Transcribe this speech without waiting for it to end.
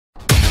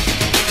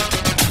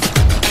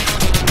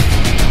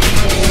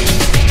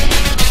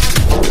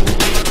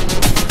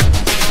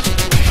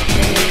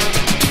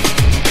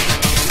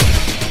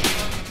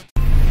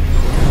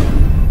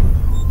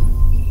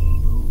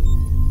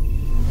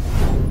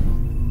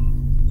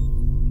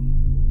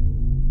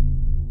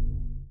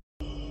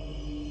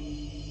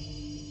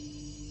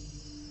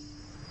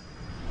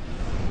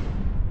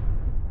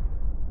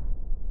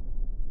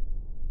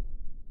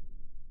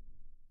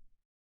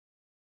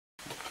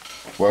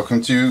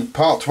Welcome to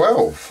part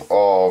 12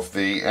 of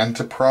the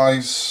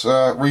Enterprise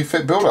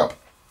refit build-up.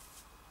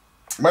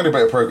 Made a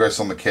bit of progress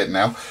on the kit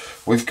now.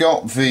 We've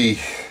got the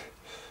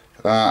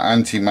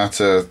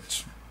antimatter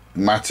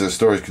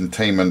storage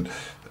containment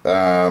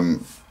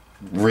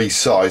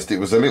resized. It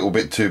was a little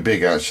bit too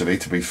big actually,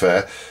 to be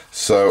fair,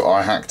 so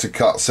I had to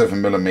cut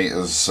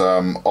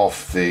 7mm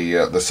off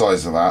the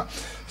size of that.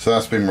 So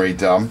that's been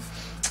redone.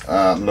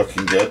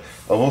 Looking good.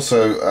 I've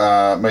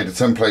also made a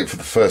template for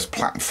the first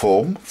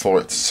platform for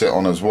it to sit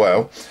on as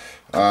well.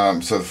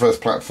 So the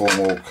first platform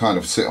will kind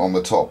of sit on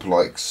the top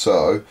like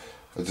so.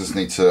 I just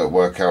need to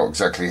work out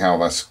exactly how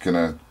that's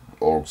gonna,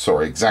 or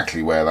sorry,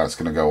 exactly where that's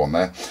gonna go on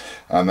there,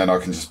 and then I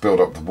can just build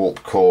up the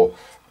warp core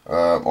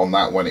on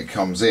that when it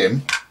comes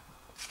in.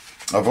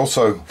 I've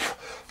also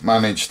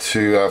managed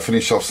to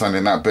finish off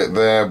sanding that bit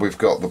there. We've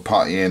got the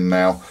putty in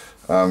now,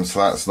 so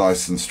that's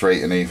nice and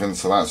straight and even,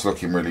 so that's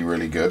looking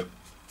really good.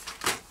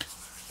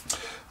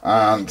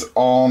 And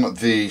on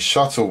the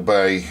shuttle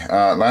bay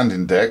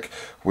landing deck,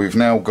 we've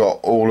now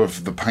got all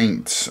of the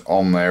paint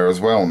on there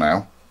as well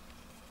now,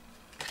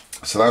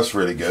 so that's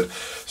really good.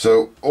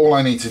 So all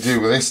I need to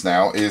do with this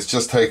now is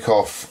just take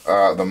off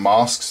the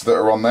masks that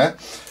are on there.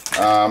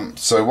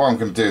 So what I'm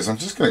going to do is I'm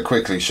just going to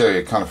quickly show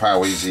you kind of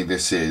how easy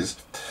this is.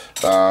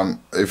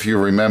 If you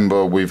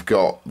remember, we've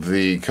got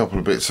the couple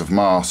of bits of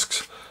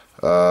masks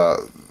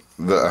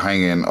that are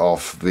hanging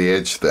off the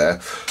edge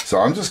there. So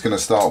I'm just going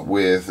to start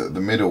with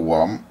the middle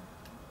one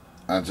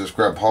and just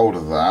grab hold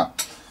of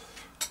that,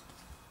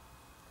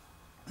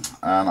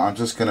 and I'm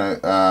just going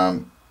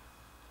to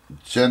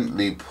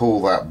gently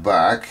pull that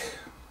back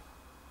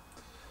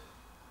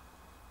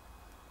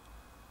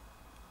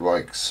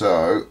like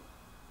so,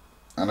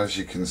 and as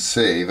you can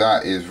see,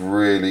 that is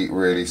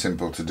really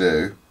simple to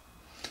do,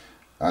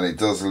 and it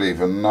does leave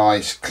a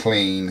nice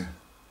clean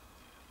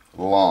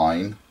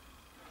line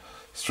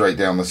straight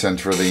down the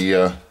center of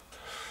the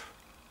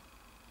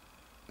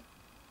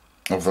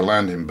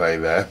landing bay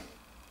there.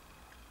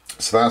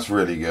 So that's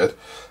really good.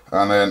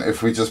 And then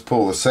if we just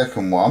pull the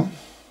second one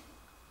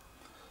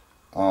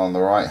on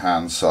the right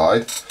hand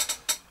side,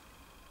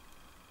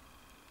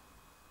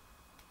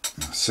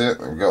 that's it,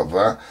 we've got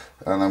that.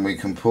 And then we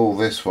can pull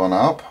this one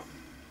up,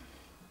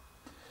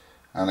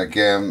 and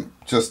again,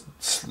 just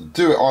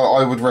do it.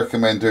 I would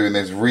recommend doing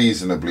this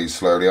reasonably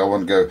slowly. I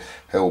wouldn't go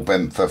hell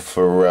bent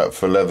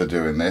for leather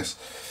doing this.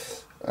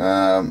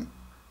 And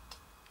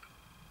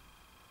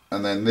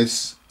then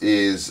this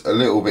is a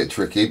little bit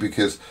tricky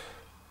because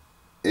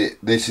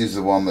this is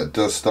the one that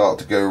does start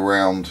to go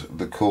around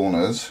the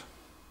corners,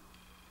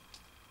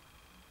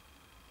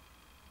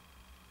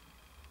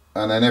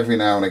 and then every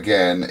now and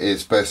again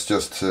it's best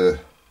just to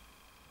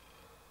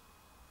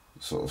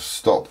sort of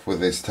stop with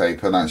this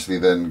tape and actually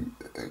then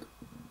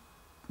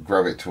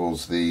grab it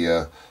towards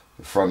the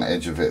front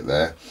edge of it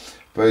there.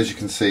 But as you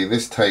can see,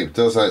 this tape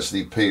does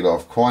actually peel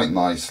off quite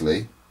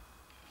nicely.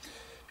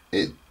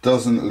 It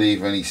doesn't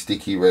leave any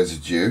sticky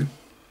residue,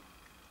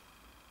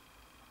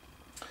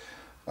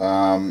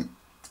 and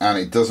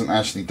it doesn't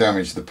actually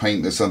damage the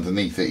paint that's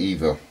underneath it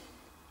either.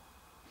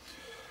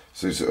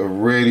 So it's a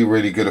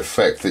really good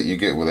effect that you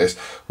get with this.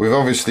 We've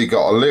obviously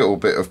got a little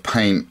bit of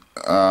paint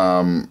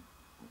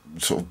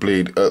sort of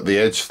bleed at the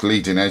edge,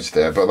 leading edge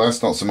there, but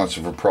that's not so much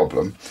of a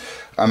problem.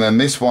 And then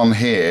this one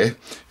here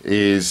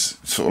is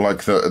sort of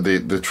like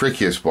the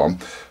trickiest one,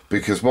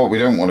 because what we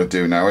don't want to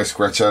do now is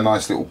scratch our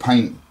nice little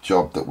paint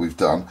job that we've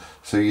done.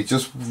 So you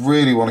just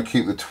really want to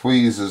keep the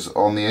tweezers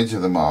on the edge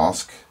of the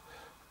mask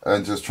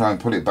and just try and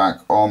put it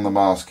back on the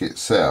mask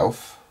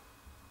itself.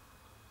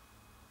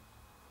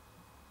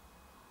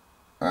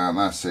 And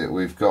that's it,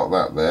 we've got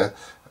that there.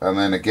 And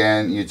then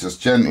again, you just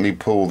gently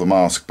pull the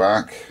mask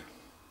back,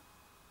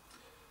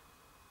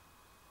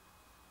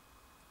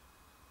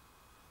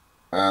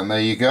 and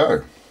there you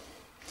go.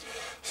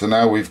 So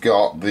now we've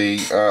got the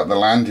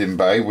landing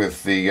bay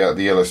with the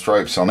yellow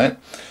stripes on it.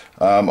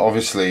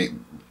 Obviously,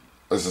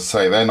 as I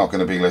say, they're not going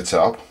to be lit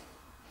up,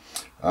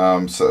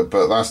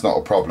 but that's not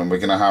a problem. We're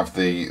going to have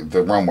the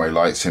runway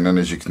lights in, and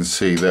as you can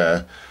see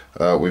there,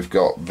 we've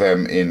got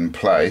them in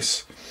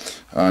place.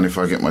 And if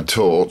I get my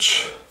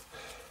torch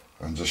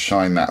and just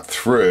shine that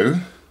through,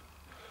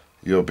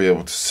 you'll be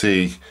able to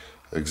see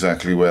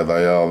exactly where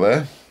they are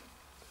there.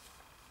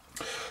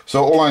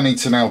 So all I need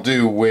to now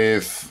do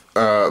with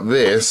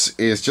this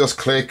is just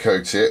clear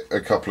coat it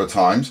a couple of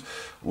times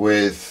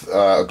with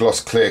a gloss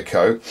clear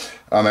coat,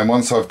 and then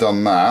once I've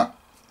done that,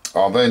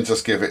 I'll then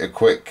just give it a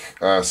quick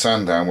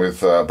sand down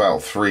with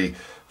about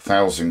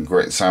 3000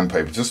 grit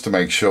sandpaper, just to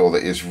make sure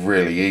that it's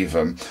really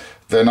even.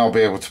 Then I'll be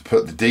able to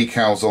put the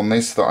decals on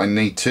this that I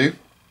need to,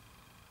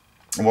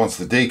 and once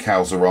the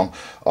decals are on,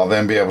 I'll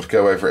then be able to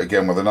go over it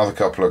again with another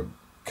couple of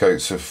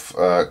coats of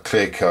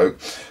clear coat,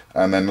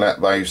 and then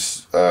let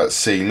those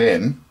seal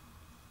in.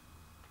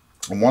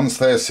 And once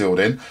they're sealed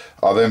in,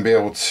 I'll then be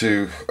able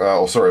to,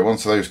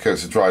 once those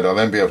coats are dried, I'll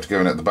then be able to go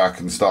in at the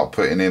back and start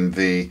putting in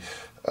the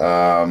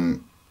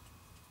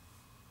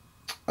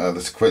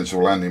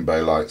sequential landing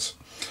bay lights.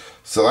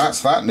 So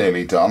that's that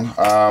nearly done,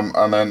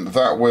 and then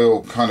that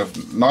will kind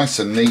of nice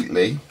and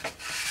neatly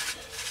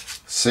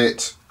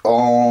sit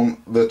on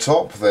the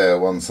top there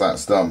once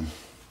that's done.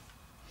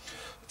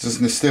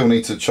 Just still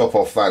need to chop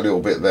off that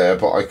little bit there,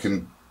 but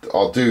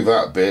I'll do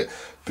that bit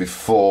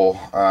before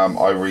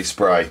I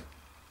respray.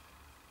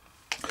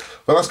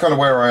 But that's kind of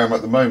where I am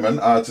at the moment.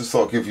 I just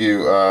thought I'd give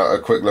you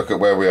a quick look at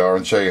where we are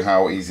and show you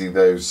how easy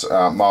those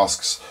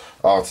masks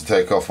are to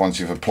take off once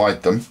you've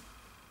applied them.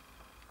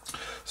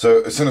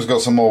 So as soon as I've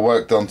got some more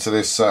work done to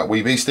this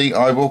wee beastie,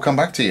 I will come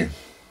back to you.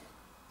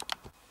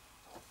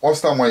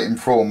 Whilst I'm waiting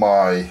for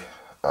my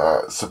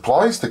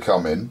supplies to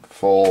come in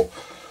for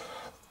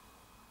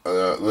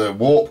the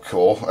warp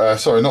core,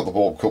 sorry, not the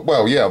warp core,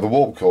 well yeah, the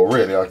warp core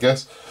really, I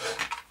guess,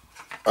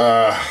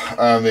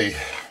 and the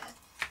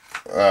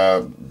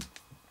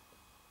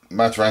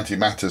matter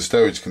antimatter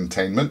storage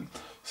containment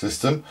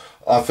system,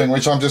 I think,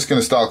 which I'm just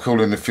going to start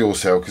calling the fuel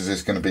cell because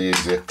it's going to be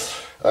easier.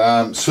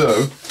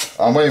 So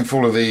I'm waiting for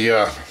all of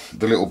the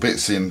little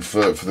bits in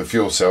for the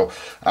fuel cell,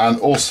 and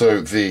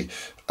also the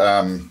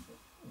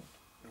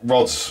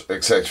rods,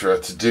 etc.,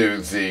 to do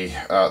the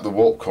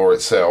warp core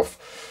itself.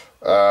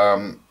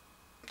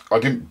 I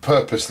didn't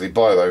purposely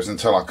buy those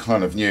until I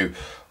kind of knew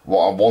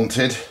what I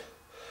wanted,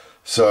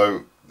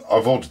 so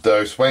I've ordered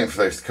those, waiting for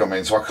those to come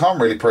in, so I can't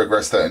really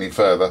progress that any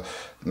further.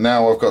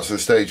 Now I've got to the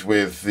stage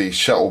with the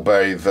shuttle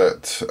bay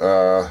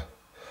that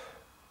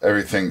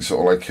everything's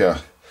sort of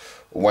like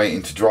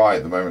waiting to dry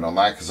at the moment on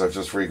that, because I've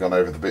just re-gone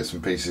over the bits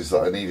and pieces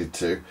that I needed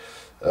to.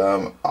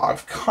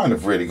 I've kind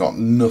of really got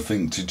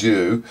nothing to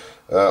do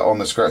on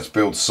the scratch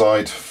build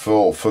side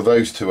for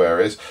those two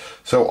areas,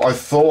 so I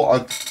thought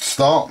I'd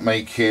start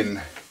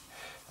making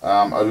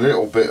a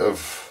little bit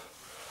of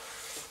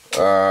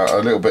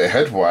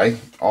headway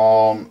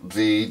on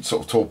the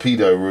sort of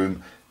torpedo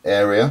room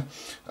area.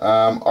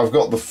 I've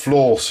got the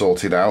floor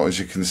sorted out, as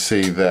you can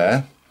see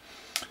there.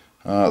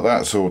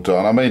 That's all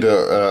done. I made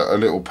a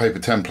little paper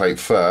template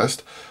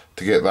first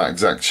to get that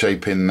exact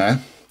shape in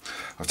there.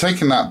 I've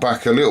taken that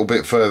back a little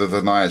bit further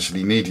than I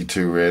actually needed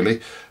to, really,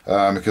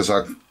 because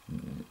I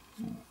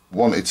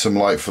wanted some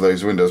light for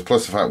those windows,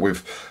 plus the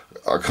fact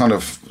I kind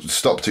of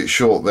stopped it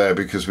short there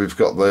because we've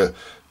got the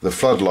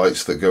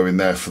floodlights that go in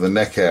there for the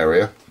neck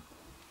area.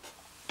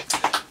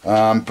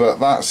 But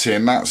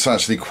that's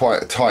actually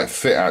quite a tight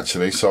fit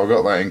actually, so I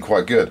got that in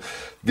quite good.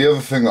 The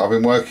other thing that I've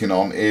been working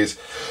on is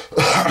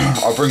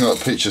I'll bring up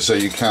a picture so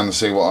you can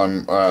see what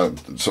I'm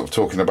sort of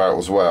talking about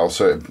as well,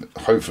 so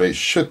hopefully it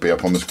should be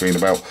up on the screen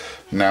about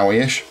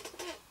now-ish.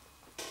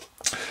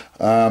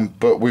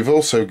 But we've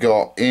also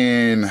got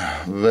in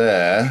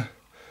there,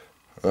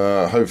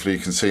 hopefully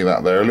you can see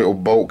that there, a little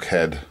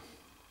bulkhead.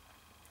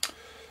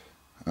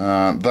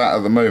 That at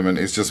the moment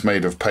is just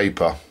made of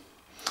paper.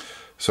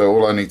 So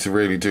all I need to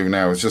really do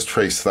now is just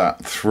trace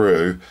that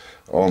through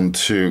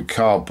onto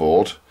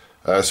cardboard,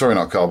 sorry,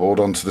 not cardboard,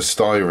 onto the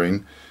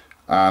styrene,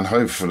 and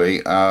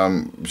hopefully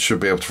should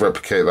be able to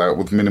replicate that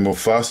with minimal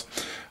fuss,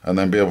 and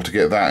then be able to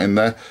get that in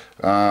there.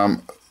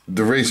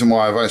 The reason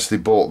why I've actually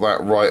bought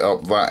that right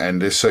up that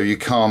end is so you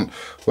can't,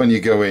 when you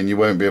go in, you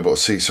won't be able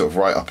to see sort of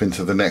right up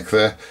into the neck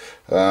there.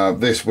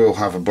 This will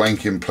have a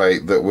blanking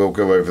plate that will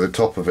go over the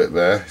top of it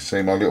there.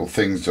 See, my little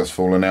thing's just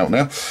fallen out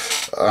now.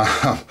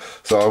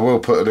 So I will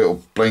put a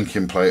little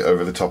blanking plate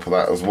over the top of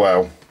that as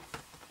well.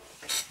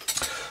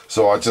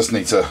 So I just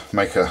need to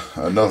make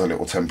another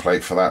little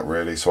template for that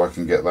really, so I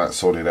can get that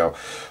sorted out.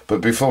 But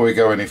before we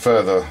go any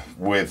further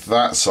with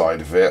that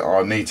side of it,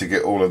 I need to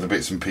get all of the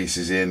bits and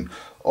pieces in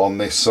on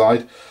this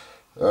side.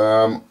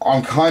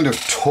 I'm kind of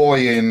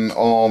toying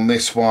on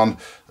this one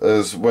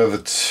as whether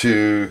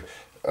to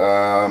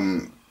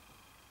have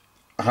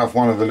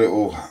one of the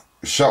little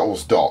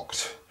shuttles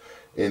docked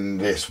in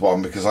this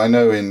one, because I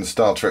know in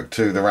Star Trek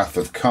II The Wrath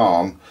of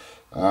Khan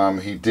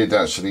he did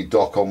actually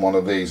dock on one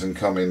of these and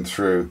come in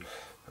through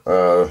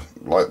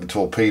like the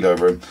torpedo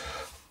room.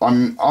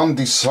 I'm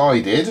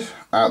undecided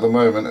at the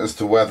moment as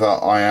to whether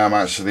I am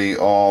actually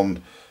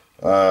on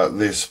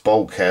this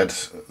bulkhead,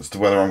 as to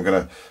whether I'm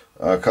going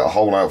to cut a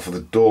hole out for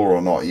the door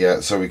or not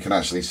yet, so we can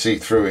actually see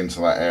through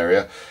into that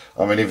area.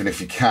 I mean, even if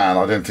you can,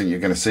 I don't think you're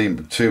going to see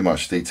too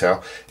much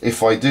detail.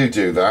 If I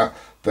do that,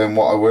 then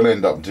what I will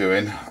end up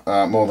doing,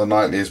 more than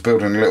likely, is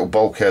building a little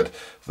bulkhead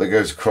that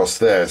goes across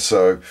there,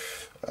 so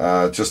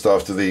just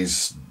after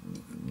these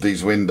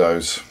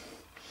windows.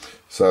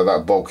 So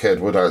that bulkhead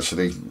would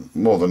actually,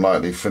 more than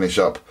likely, finish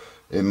up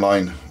in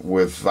line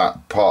with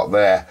that part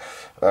there.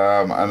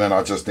 And then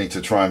I just need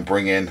to try and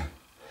bring in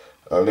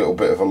a little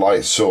bit of a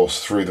light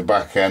source through the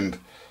back end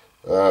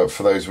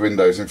for those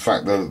windows. In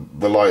fact,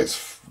 the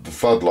lights, the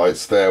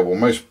floodlights there, will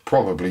most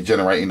probably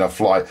generate enough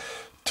light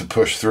to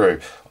push through.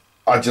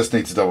 I just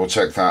need to double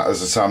check that.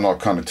 As I say, I'm not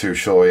kind of too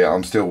sure yet.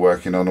 I'm still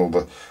working on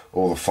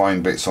all the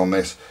fine bits on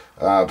this.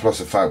 Plus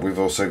the fact we've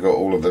also got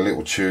all of the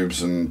little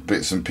tubes and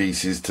bits and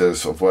pieces to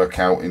sort of work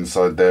out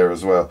inside there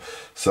as well.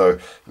 So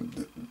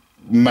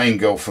main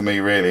goal for me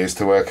really is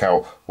to work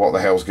out what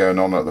the hell's going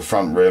on at the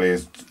front, really,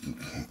 is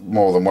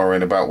more than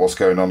worrying about what's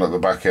going on at the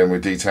back end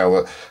with detail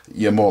that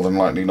you're more than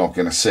likely not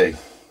going to see.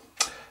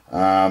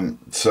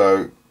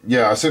 So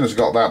yeah, as soon as I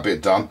got that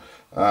bit done,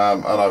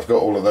 and I've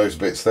got all of those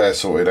bits there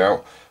sorted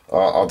out,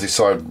 I'll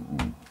decide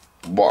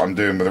what I'm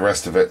doing with the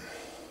rest of it.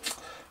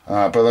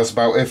 But that's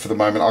about it for the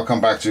moment. I'll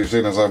come back to you as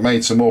soon as I've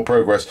made some more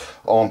progress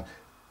on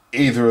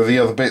either of the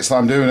other bits that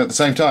I'm doing at the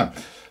same time.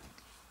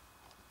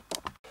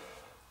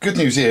 Good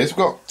news is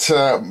we've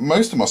got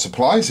most of my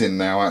supplies in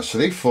now,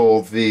 actually,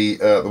 for the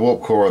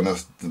warp core and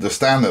the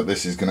stand that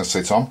this is going to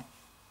sit on.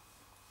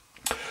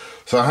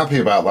 So happy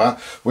about that.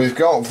 We've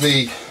got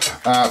the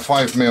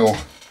 5mm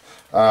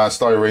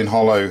styrene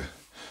hollow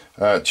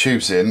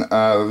tubes in.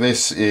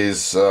 This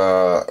is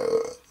a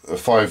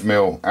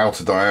 5mm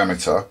outer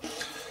diameter.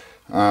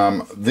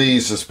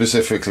 These are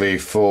specifically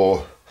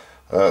for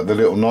the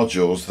little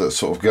nodules that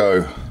sort of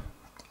go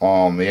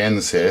on the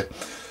ends here.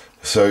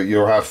 So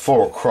you'll have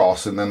 4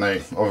 across, and then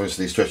they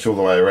obviously stretch all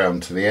the way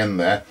around to the end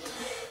there.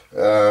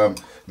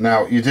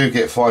 Now you do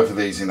get 5 of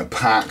these in a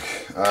pack.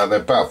 They're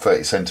about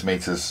 30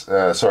 centimeters,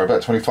 sorry,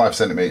 about 25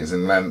 centimeters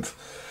in length.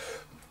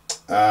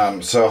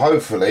 So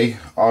hopefully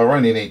I'll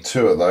only need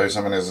 2 of those.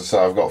 I mean, as I say,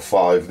 I've got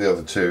 5. The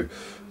other 2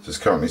 just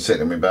currently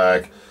sitting in my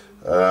bag.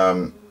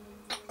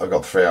 I've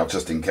got 3 out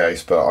just in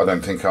case, but I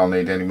don't think I'll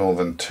need any more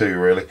than 2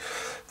 really.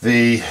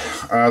 The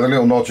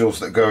little nodules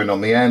that go in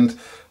on the end,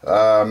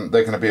 they're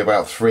going to be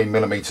about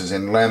 3mm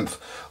in length.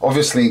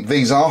 Obviously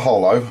these are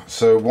hollow,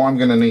 so what I'm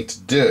going to need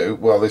to do,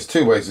 well, there's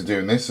 2 ways of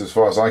doing this as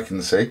far as I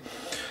can see.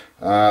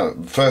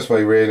 First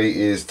way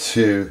really is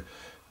to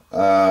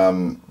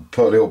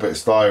put a little bit of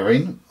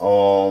styrene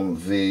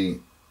on the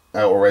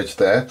outer edge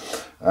there,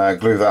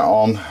 glue that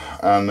on,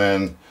 and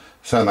then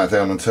sand that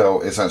down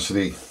until it's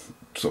actually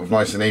sort of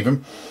nice and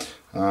even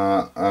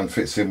and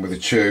fits in with the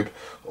tube,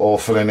 or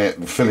filling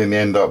the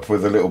end up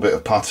with a little bit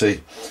of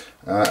putty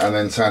and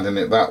then sanding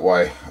it that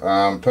way.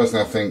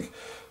 Personally, I think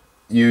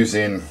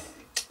using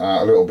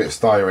a little bit of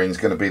styrene is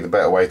going to be the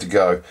better way to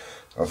go.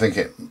 I think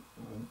it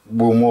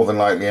will more than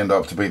likely end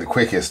up to be the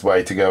quickest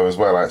way to go as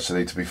well,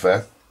 actually, to be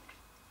fair.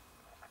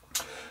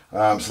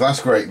 So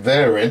that's great,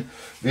 they're in.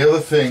 The other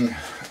thing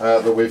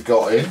that we've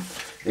got in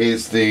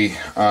is the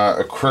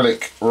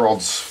acrylic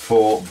rods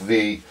for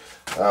the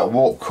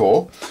warp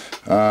core.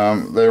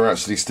 They're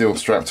actually still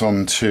strapped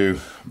onto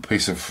a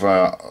piece of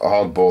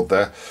hardboard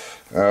there.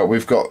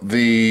 We've got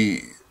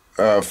the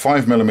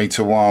 5mm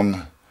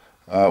one,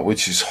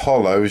 which is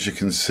hollow, as you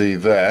can see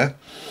there.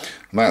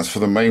 And that's for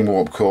the main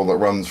warp core that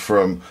runs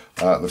from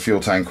the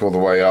fuel tank all the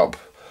way up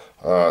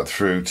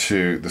through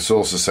to the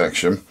saucer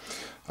section.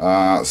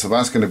 So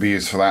that's going to be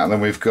used for that. And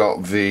then we've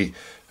got the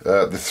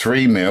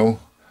 3mm,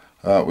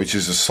 which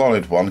is a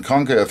solid one.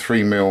 Can't get a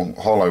 3mm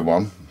hollow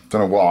one,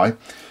 don't know why.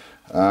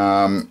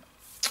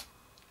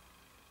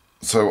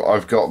 So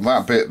I've got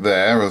that bit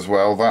there as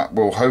well. That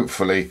will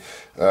hopefully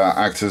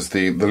act as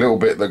the little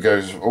bit that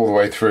goes all the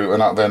way through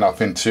and then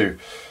up into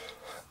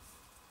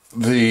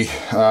the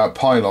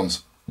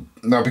pylons.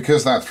 Now,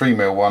 because that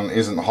 3mm one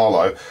isn't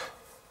hollow,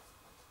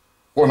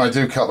 when I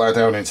do cut that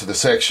down into the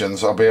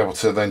sections, I'll be able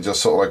to then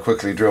just sort of like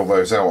quickly drill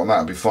those out, and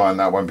that'll be fine.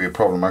 That won't be a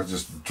problem. I can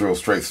just drill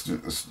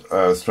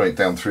straight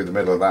down through the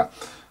middle of that,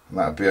 and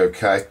that'll be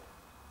okay.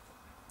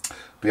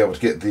 Be able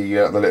to get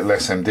the little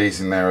SMDs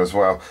in there as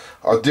well.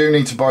 I do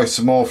need to buy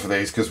some more for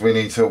these, because we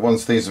need to,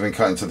 once these have been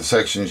cut into the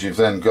sections, you've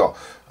then got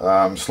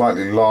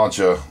slightly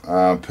larger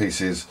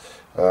pieces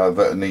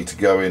that need to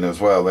go in as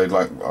well. They'd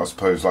like, I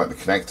suppose, like the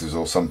connectors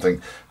or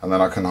something, and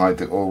then I can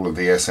hide all of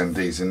the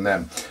SMDs in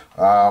them.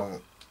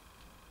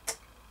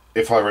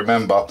 If I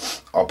remember,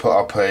 I'll put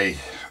up a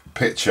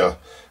picture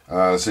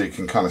so you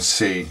can kind of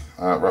see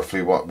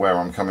roughly where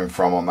I'm coming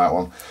from on that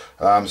one.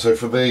 So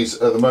for these,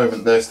 at the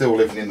moment, they're still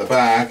living in the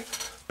bag,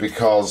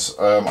 because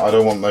I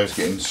don't want those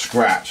getting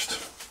scratched.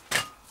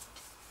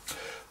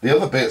 The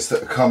other bits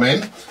that come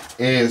in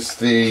is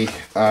the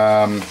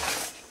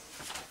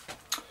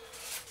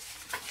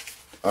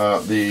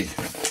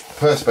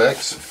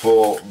perspex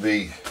for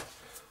the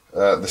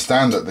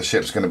stand that the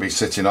ship's going to be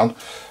sitting on.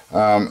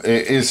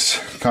 It is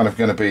kind of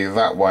going to be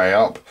that way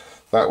up.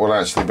 That will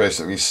actually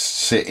basically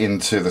sit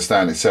into the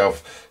stand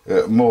itself.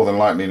 More than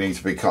likely need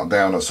to be cut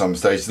down at some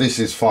stage. This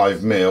is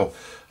 5mm.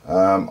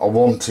 I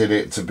wanted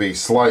it to be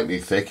slightly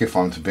thick, if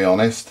I'm to be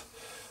honest.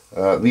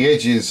 The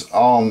edges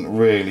aren't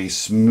really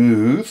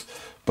smooth,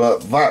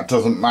 but that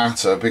doesn't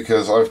matter,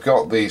 because I've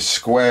got these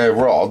square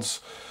rods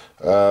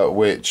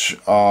which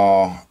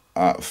are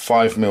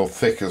 5mm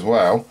thick as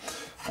well.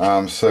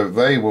 So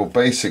they will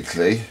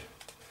basically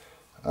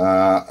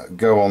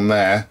go on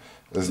there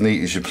as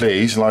neat as you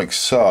please, like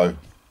so.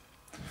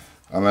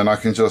 And then I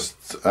can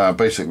just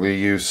basically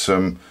use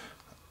some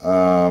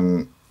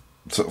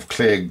sort of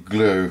clear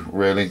glue,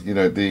 really, you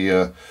know,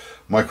 the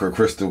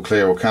microcrystal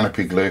clear or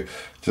canopy glue,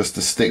 just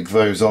to stick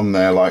those on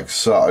there like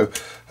so.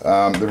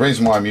 The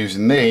reason why I'm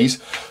using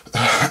these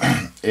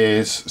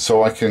is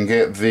so I can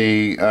get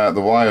the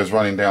wires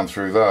running down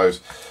through those.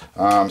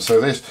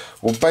 So this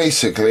will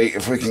basically,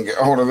 if we can get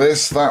hold of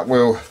this, that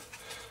will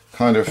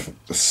kind of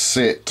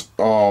sit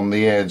on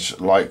the edge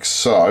like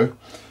so.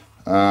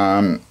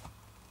 And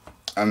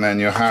then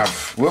you have,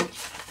 whoop,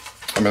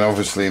 I mean,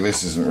 obviously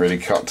this isn't really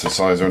cut to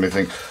size or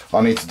anything.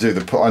 I need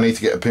to I need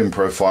to get a pin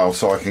profile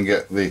so I can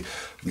get the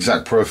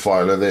exact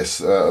profile of this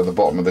at the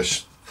bottom of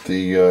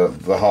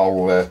the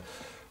hole there.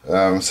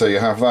 So you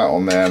have that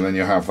on there, and then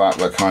you have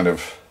that kind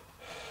of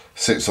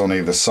sits on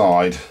either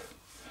side,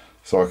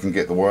 so I can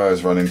get the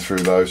wires running through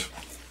those.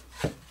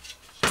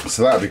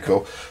 So that'd be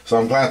cool. So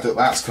I'm glad that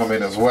that's come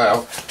in as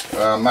well.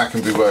 That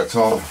can be worked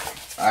on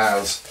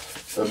as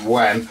and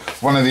when.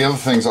 One of the other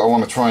things I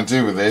want to try and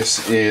do with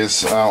this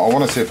is I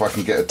want to see if I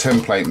can get a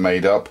template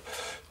made up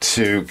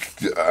to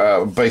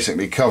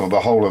basically cover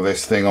the whole of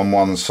this thing on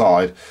one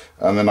side,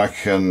 and then I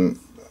can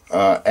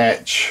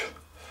etch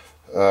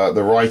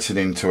the writing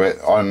into it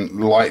and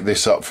light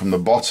this up from the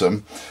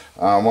bottom.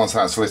 Once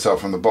that's lit up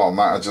from the bottom,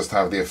 that'll just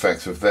have the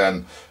effect of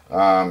then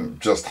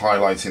just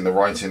highlighting the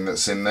writing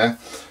that's in there.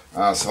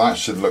 So that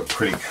should look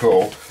pretty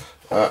cool.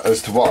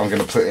 As to what I'm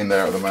going to put in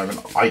there at the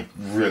moment, I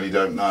really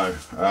don't know.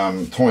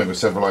 Toying with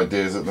several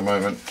ideas at the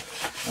moment.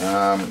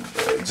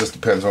 It just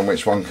depends on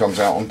which one comes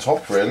out on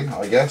top, really,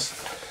 I guess.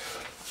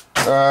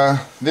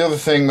 The other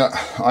thing that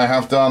I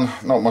have done,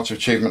 not much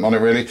achievement on it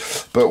really,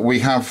 but we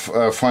have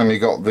finally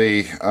got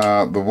the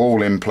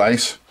wall in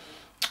place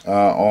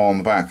on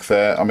the back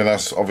there. I mean,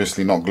 that's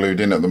obviously not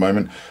glued in at the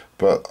moment,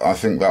 but I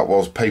think that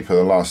was paper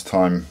the last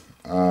time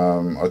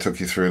I took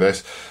you through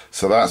this.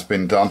 So that's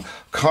been done.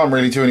 Can't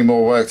really do any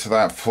more work to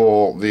that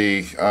for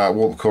the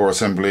warp core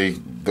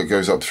assembly that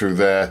goes up through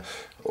there,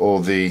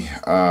 or the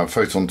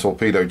photon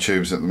torpedo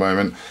tubes at the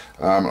moment.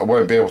 I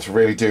won't be able to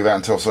really do that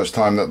until such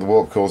time that the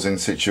warp core's in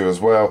situ as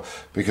well,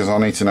 because I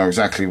need to know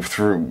exactly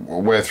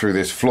where through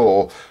this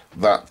floor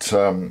that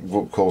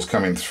warp core's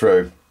coming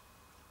through.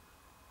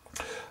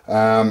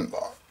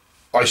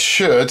 I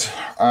should,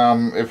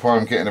 if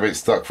I'm getting a bit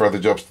stuck for other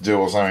jobs to do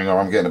or something, or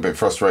I'm getting a bit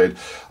frustrated,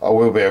 I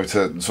will be able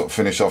to sort of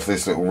finish off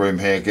this little room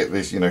here, get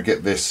this,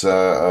 get this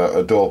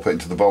a door put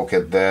into the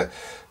bulkhead there,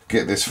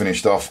 get this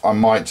finished off. I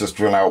might just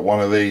drill out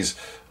one of these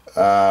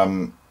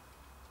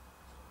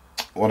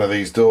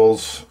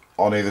doors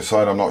on either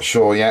side. I'm not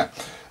sure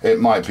yet. It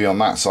might be on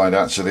that side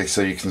actually,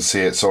 so you can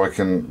see it, so I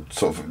can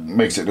sort of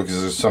makes it look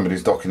as if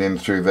somebody's docking in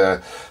through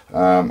there.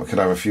 I can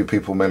have a few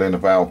people milling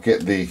about,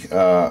 get the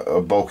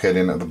bulkhead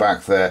in at the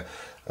back there,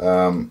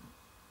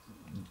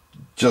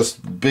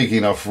 just big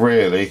enough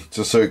really,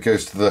 just so it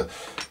goes to the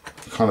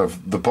kind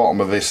of the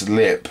bottom of this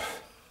lip,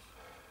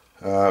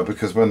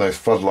 because when those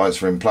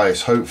floodlights are in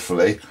place,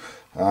 hopefully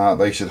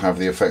they should have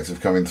the effect of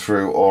coming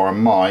through, or I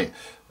might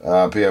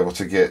be able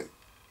to get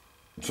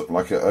sort of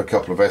like a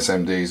couple of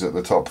SMDs at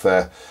the top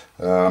there,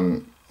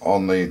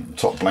 on the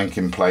top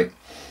blanking plate.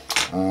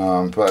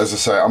 But as I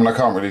say, I mean, I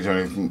can't really do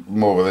anything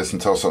more with this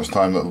until such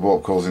time that the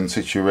warp core's in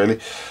situ really.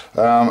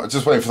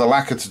 Just waiting for the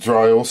lacquer to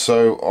dry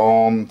also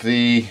on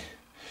the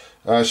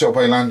shuttle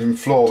bay landing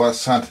floor.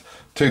 That's had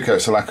 2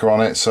 coats of lacquer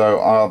on it, so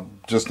I'll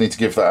just need to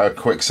give that a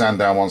quick sand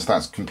down once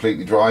that's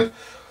completely dried.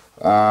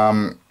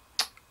 And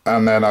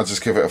then I'll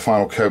just give it a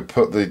final coat,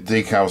 put the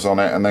decals on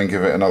it, and then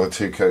give it another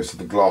 2 coats of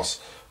the gloss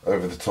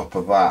over the top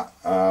of that,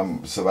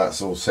 so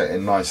that's all set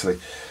in nicely.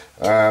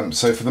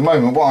 So for the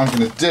moment, what I'm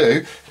going to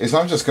do is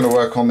I'm just going to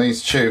work on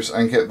these tubes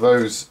and get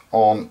those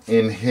on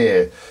in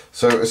here.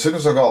 So as soon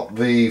as I got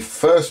the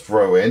first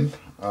row in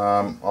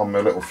on my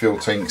little fuel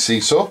tank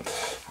seesaw,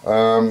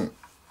 I'll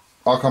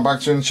come back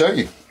to you and show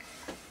you.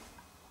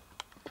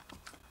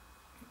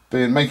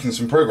 Been making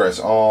some progress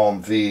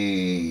on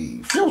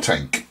the fuel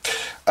tank.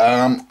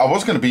 I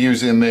was going to be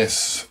using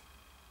this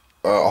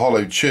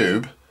hollow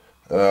tube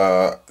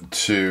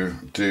to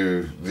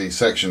do the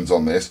sections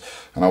on this,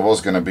 and I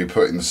was going to be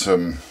putting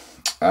some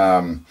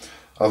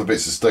other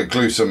bits of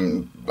glue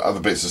some other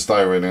bits of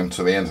styrene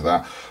into the end of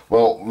that.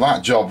 Well,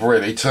 that job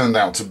really turned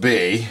out to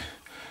be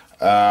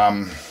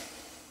a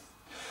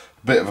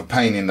bit of a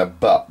pain in the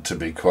butt, to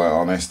be quite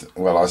honest.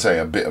 Well, I say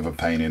a bit of a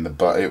pain in the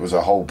butt, it was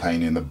a whole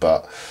pain in the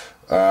butt,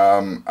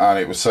 and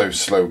it was so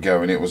slow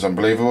going, it was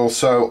unbelievable.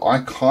 So I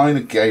kind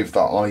of gave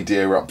that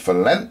idea up for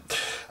Lent.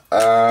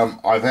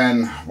 I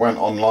then went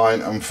online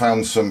and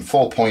found some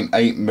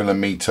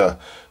 4.8mm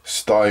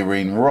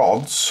styrene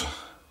rods,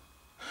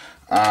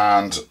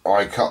 and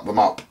I cut them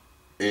up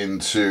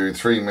into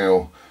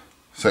 3mm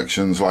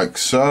sections like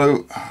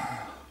so,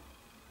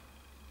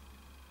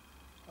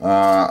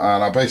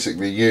 and I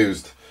basically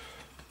used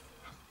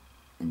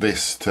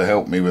this to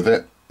help me with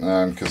it,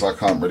 because I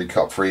can't really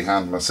cut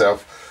freehand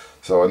myself.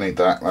 So I need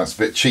that. That's a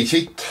bit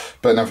cheaty,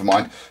 but never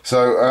mind.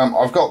 So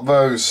I've got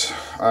those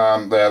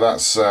there.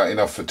 That's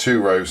enough for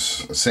 2 rows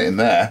sitting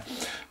there.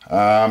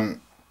 And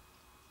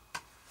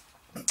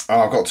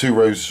I've got 2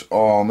 rows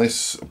on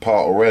this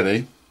part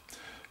already,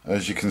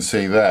 as you can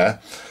see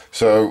there.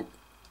 So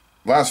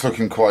that's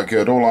looking quite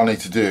good. All I need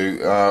to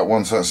do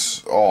once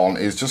that's on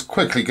is just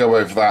quickly go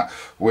over that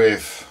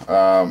with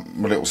my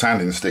little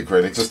sanding stick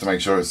really, just to make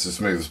sure it's as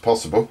smooth as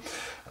possible.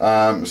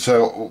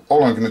 So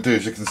all I'm going to do,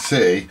 as you can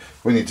see,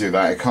 when you do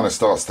that, it kind of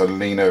starts to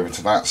lean over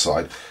to that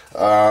side.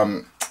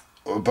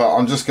 but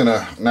I'm just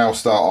gonna now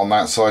start on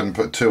that side and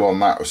put 2 on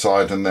that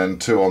side, and then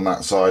 2 on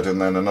that side, and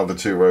then another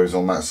 2 rows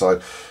on that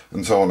side,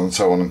 and so on and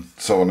so on and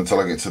so on until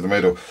I get to the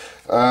middle.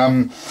 I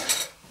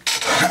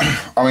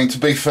mean, to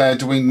be fair,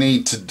 do we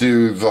need to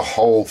do the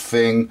whole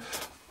thing?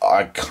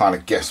 I kind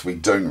of guess we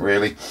don't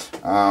really,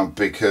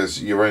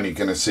 because you're only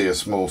going to see a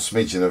small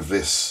smidgen of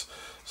this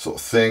sort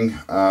of thing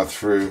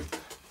through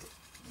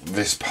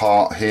this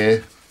part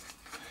here.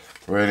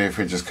 Really, if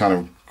we just kind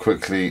of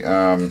quickly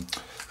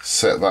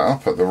set that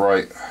up at the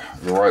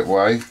right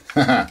way.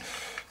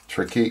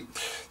 Tricky.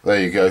 There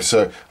you go.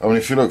 So I mean,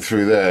 if you look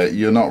through there,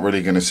 you're not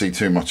really going to see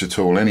too much at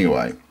all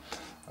anyway,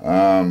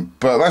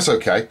 but that's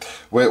okay.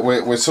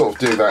 We'll sort of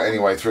do that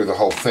anyway through the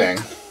whole thing,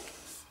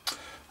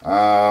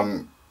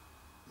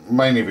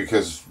 mainly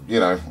because, you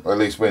know, at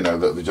least we know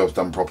that the job's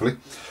done properly.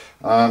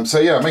 So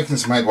yeah, making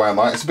some headway on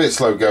that. It's a bit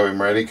slow going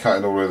really,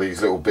 cutting all of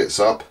these little bits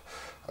up,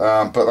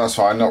 but that's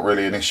fine, not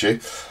really an issue.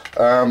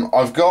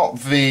 I've got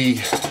the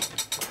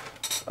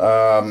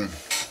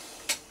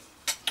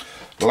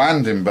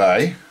landing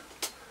bay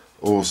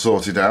all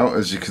sorted out,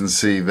 as you can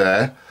see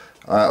there.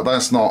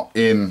 That's not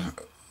in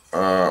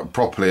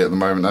properly at the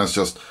moment, that's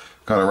just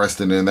kind of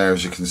resting in there.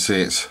 As you can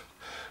see, it's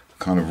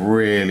kind of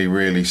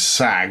really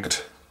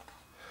sagged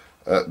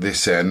at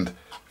this end.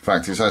 In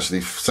fact, it's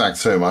actually sagged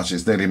so much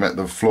it's nearly met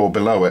the floor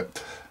below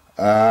it.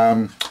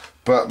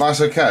 But that's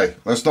okay,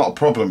 that's not a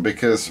problem,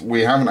 because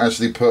we haven't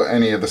actually put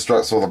any of the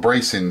struts or the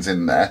bracings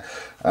in there.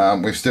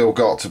 We've still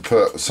got to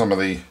put some of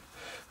the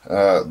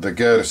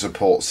girder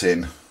supports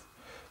in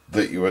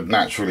that you would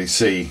naturally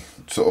see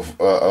sort of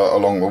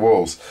along the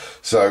walls.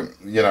 So,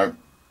 you know,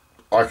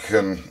 I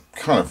can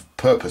kind of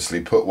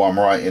purposely put one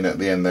right in at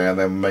the end there, and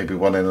then maybe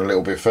one in a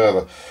little bit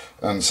further,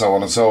 and so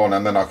on and so on,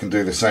 and then I can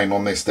do the same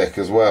on this deck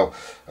as well.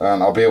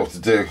 And I'll be able to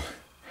do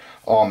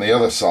on the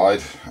other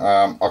side,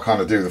 I'll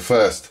kind of do the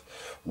first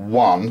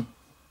one,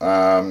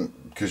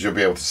 because you'll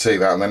be able to see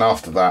that, and then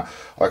after that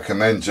I can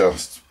then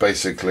just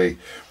basically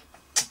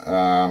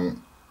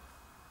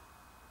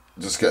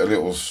just get a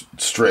little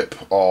strip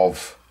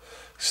of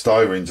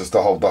styrene just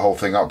to hold the whole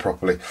thing up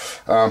properly.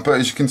 But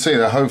as you can see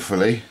there,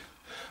 hopefully,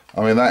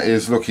 I mean, that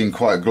is looking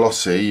quite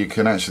glossy. You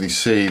can actually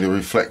see the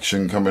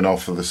reflection coming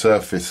off of the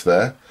surface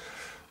there.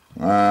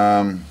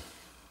 So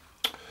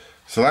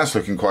that's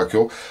looking quite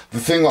cool. The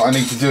thing that I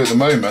need to do at the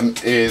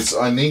moment is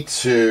I need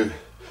to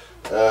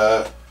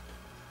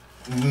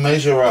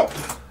measure up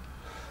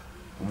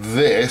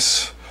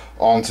this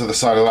onto the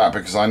side of that,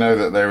 because I know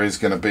that there is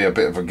going to be a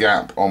bit of a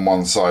gap on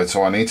one side,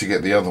 so I need to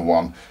get the other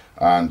one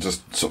and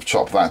just sort of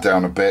chop that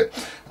down a bit.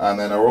 And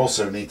then I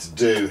also need to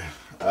do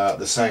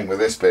the same with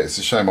this bit. It's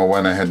a shame I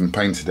went ahead and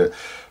painted it,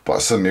 but I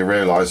suddenly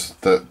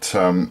realised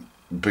that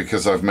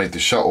because I've made the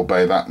shuttle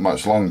bay that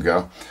much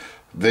longer,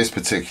 this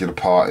particular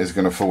part is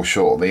going to fall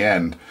short at the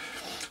end.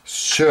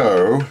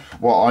 So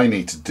what I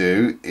need to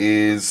do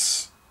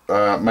is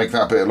make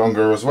that bit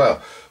longer as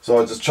well. So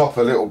I just chop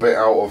a little bit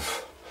out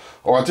of,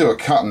 or I do a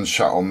cut and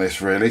shut on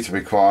this really, to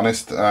be quite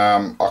honest.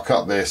 I'll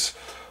cut this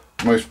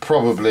most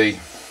probably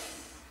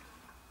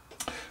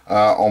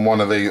on one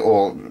of the,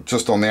 or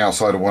just on the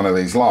outside of one of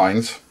these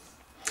lines,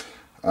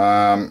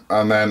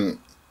 and then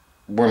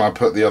when I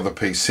put the other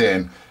piece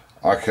in,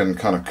 I can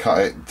kind of cut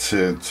it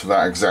to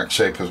that exact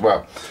shape as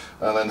well.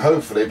 And then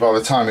hopefully by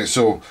the time it's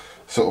all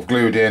sort of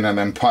glued in and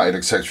then putted,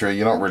 etc.,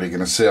 you're not really going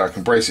to see. I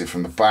can brace it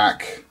from the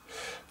back,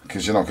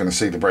 because you're not going to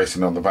see the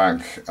bracing on the back,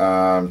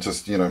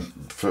 just, you know,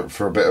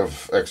 for a bit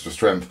of extra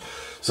strength.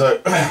 So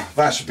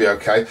that should be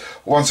okay.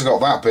 Once I got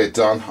that bit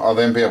done, I'll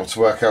then be able to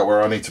work out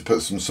where I need to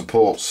put some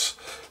supports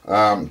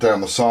down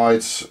the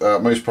sides,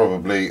 most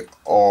probably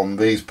on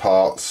these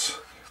parts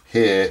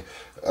here,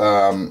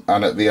 and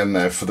at the end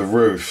there for the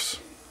roofs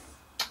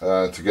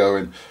to go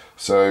in,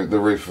 so the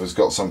roof has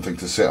got something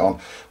to sit on.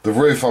 The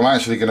roof I'm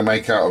actually going to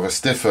make out of a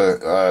stiffer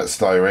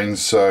styrene,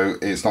 so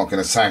it's not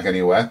going to sag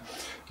anywhere.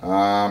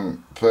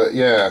 But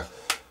yeah,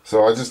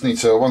 so I just need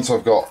to, once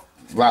I've got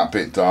that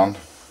bit done,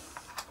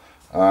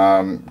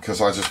 because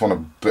I just want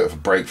a bit of a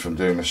break from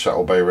doing the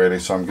shuttle bay really,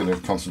 so I'm going to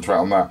concentrate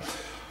on that.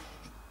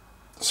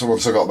 So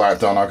once I got that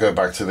done, I'll go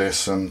back to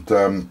this and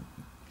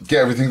get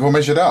everything all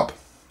measured up.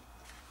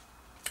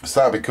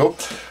 So that'll be cool.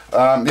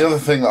 The other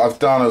thing that I've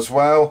done as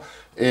well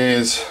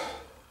is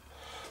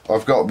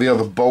I've got the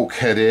other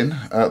bulkhead in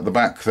at the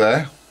back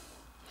there,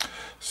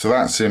 so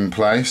that's in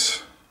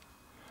place,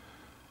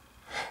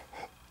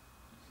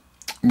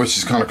 which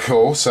is kind of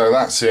cool. So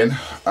that's in.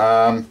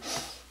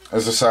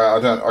 As I say, I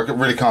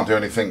really can't do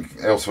anything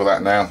else with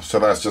that now, so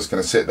that's just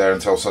going to sit there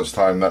until such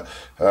time that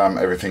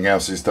everything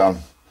else is done.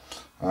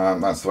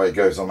 That's the way it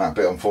goes on that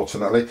bit,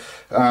 unfortunately.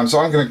 So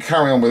I'm going to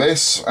carry on with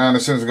this, and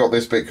as soon as I've got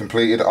this bit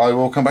completed, I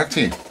will come back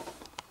to you.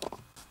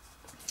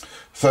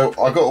 So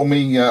I got all my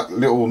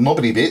little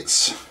knobbly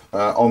bits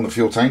on the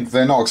fuel tank.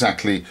 They're not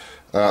exactly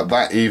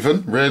that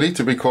even, really,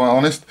 to be quite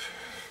honest.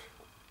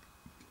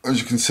 As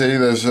you can see,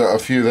 there's a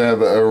few there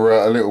that are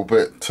a little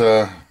bit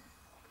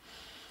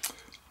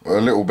a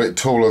little bit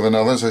taller than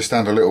others, they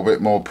stand a little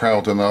bit more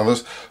proud than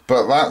others,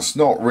 but that's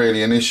not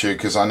really an issue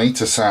because I need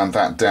to sand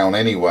that down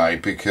anyway,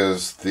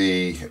 because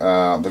the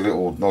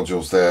little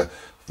nodules there,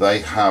 they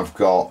have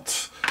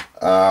got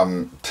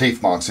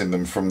teeth marks in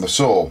them from the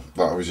saw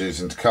that I was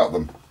using to cut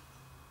them.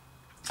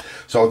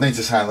 So I'd need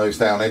to sand those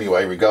down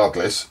anyway,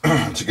 regardless,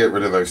 to get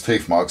rid of those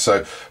teeth marks.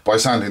 So by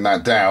sanding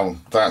that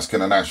down, that's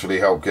going to naturally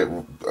help get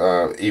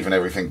even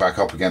everything back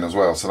up again as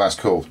well. So that's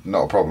cool,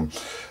 not a problem.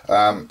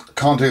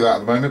 Can't do that at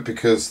the moment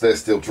because they're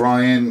still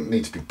drying.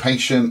 Need to be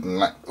patient and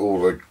let all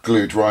the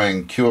glue dry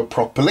and cure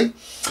properly.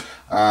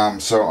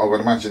 So I would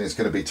imagine it's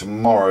going to be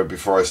tomorrow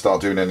before I start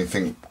doing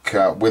anything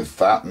with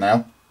that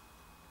now.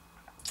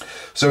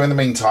 So in the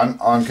meantime,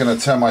 I'm going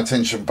to turn my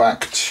attention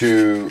back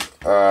to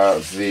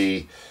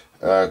the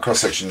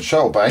cross-section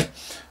shuttle bay,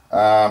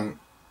 and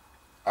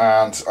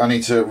I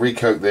need to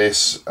recoat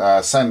this,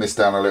 sand this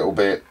down a little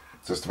bit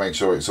just to make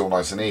sure it's all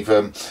nice and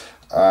even,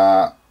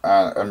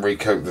 and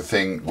recoat the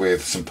thing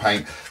with some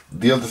paint.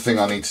 The other thing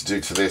I need to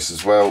do to this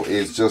as well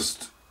is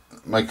just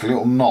make a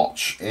little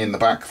notch in the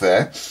back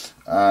there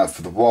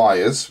for the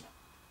wires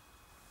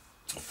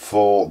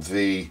for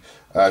the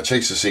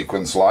chaser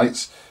sequence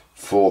lights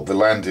for the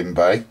landing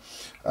bay.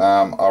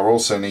 I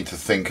also need to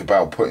think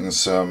about putting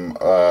some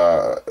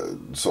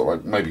sort of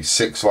like maybe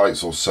 6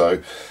 lights or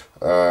so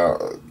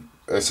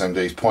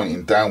SMDs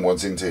pointing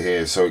downwards into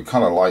here, so it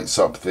kind of lights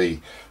up the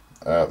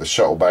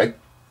shuttle bay.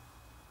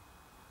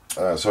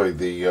 Sorry,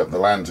 the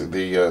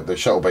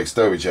shuttle bay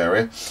stowage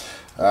area.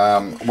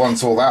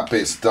 Once all that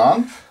bit's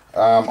done,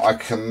 I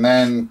can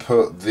then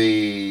put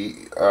the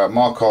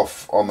mark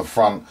off on the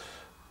front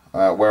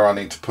where I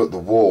need to put the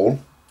wall.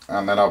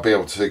 And then I'll be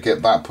able to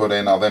get that put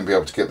in. I'll then be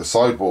able to get the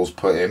sidewalls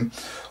put in.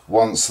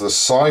 Once the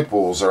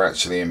sidewalls are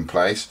actually in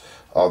place,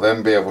 I'll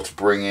then be able to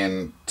bring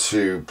in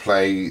to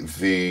play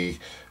the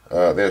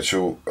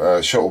actual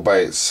shuttle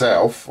bay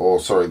itself,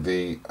 or sorry,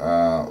 the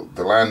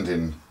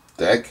landing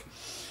deck,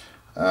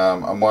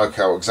 and work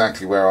out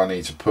exactly where I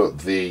need to put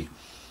the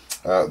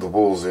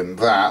walls in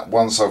that.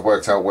 Once I've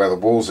worked out where the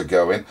walls are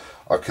going,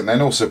 I can then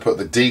also put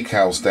the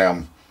decals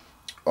down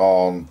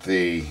on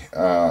the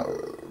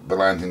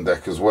landing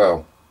deck as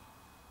well.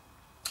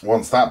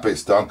 Once that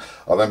bit's done,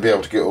 I'll then be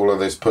able to get all of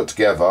this put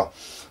together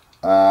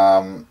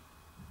and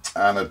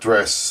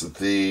address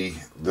the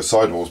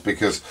sidewalls,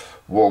 because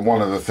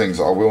one of the things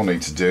that I will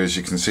need to do, as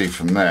you can see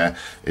from there,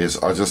 is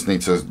I just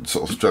need to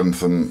sort of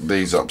strengthen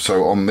these up.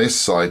 So on this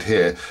side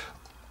here,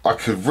 I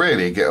could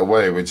really get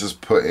away with just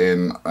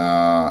putting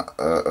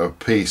a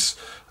piece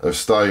of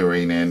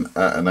styrene in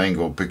at an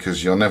angle,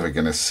 because you're never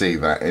going to see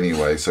that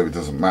anyway, so it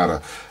doesn't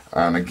matter.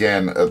 And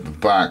again, at the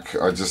back,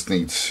 I just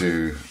need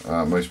to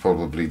most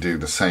probably do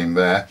the same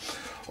there.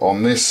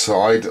 On this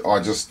side, I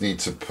just need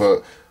to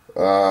put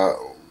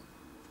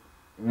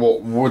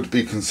what would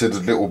be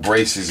considered little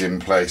braces in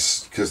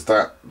place, because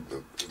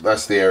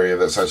that's the area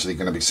that's actually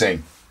going to be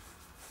seen.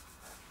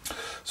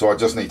 So I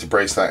just need to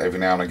brace that every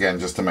now and again,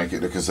 just to make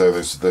it look as though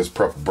there's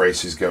proper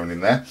braces going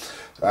in there.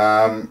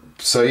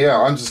 So yeah,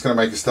 I'm just going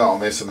to make a start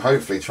on this and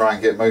hopefully try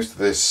and get most of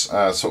this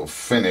sort of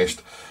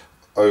finished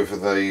over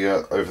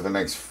the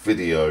next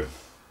video.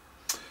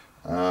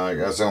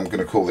 As I'm going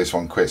to call this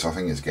one quits. I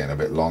think it's getting a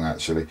bit long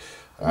actually.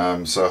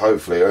 So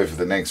hopefully over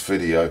the next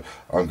video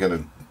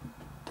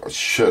I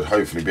should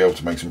hopefully be able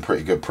to make some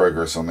pretty good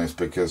progress on this,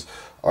 because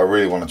I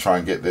really want to try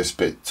and get this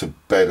bit to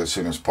bed as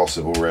soon as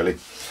possible really.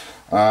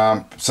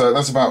 So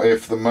that's about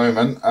it for the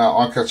moment.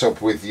 I'll catch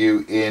up with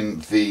you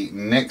in the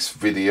next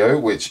video,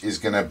 which is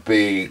going to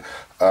be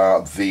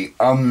the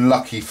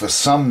unlucky for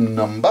some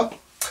number.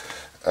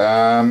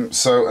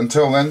 So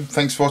until then,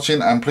 thanks for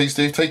watching, and please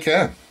do take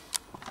care.